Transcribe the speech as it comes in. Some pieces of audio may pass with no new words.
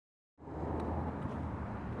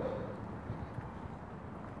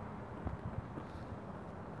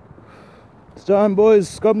It's time, boys.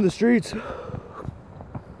 Scum the streets.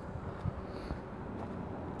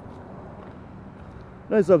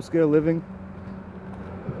 Nice upscale living.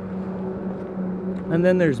 And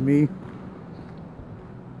then there's me.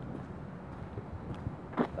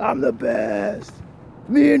 I'm the best.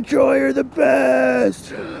 Me and Troy are the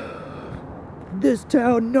best. This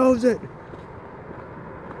town knows it.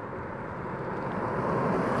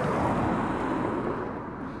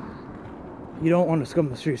 You don't want to scum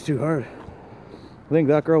the streets too hard. I think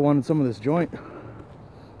that girl wanted some of this joint.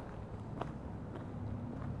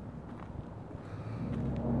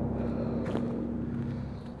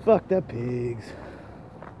 Fuck the pigs.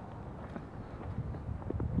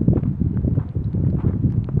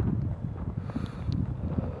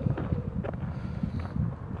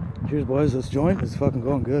 Cheers, boys. This joint is fucking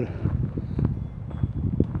going good.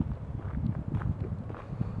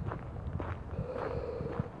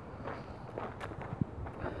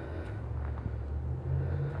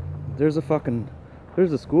 There's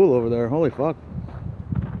a school over there. Holy fuck.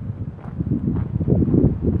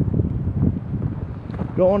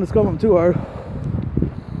 Don't want to scum them too hard.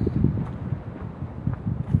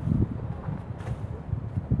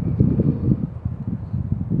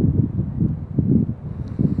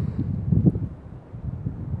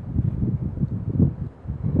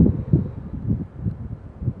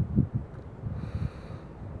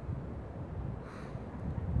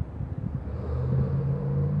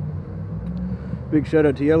 Big shout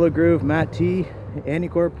out to Yellow Groove, Matt T,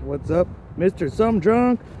 Anticorp, what's up? Mr. Some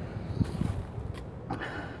Drunk,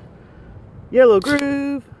 Yellow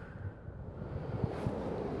Groove.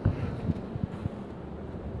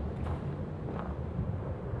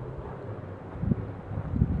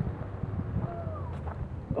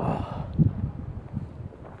 Oh,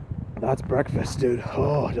 that's breakfast, dude.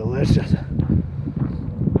 Oh, delicious.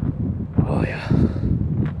 Oh yeah.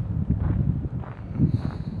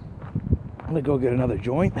 I'm gonna go get another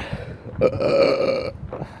joint.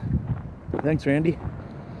 Thanks, Randy.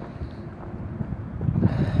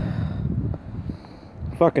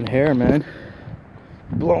 Fucking hair, man.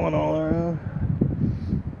 Blowing all around.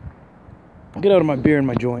 Get out of my beer and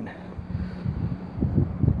my joint.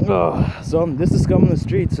 Oh, so this is scumming the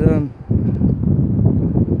streets.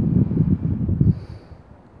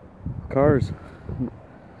 Cars.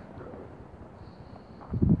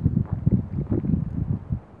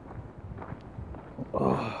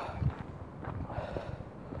 Oh.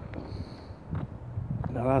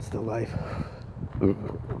 Now that's the life.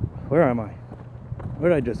 Where am I? Where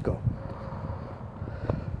did I just go?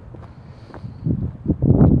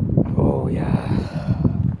 Oh yeah.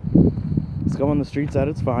 Scum on the streets at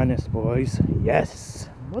its finest, boys. Yes.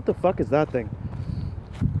 What the fuck is that thing?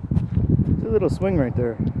 It's a little swing right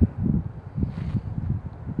there.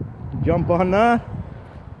 Jump on that.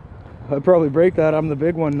 I'd probably break that. I'm the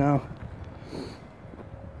big one now.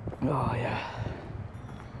 Oh yeah.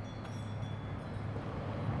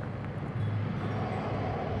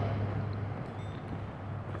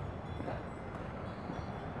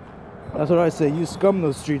 That's what I say. You scum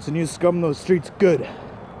those streets, and you scum those streets good,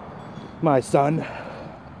 my son.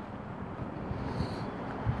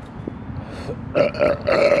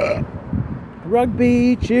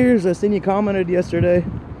 Rugby, cheers. I seen you commented yesterday.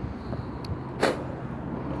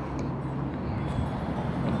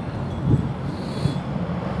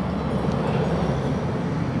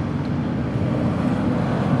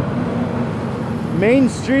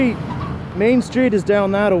 Main Street is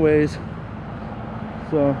down that a ways.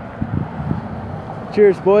 So,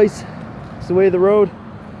 cheers, boys. It's the way of the road.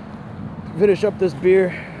 Finish up this beer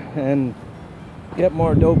and get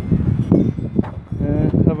more dope.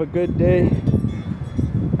 Have a good day.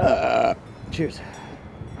 Cheers.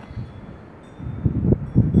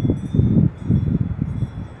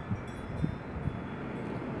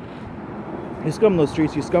 You scum those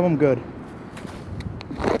streets, you scum them good.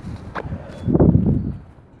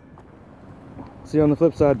 See you on the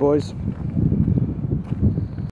flip side, boys.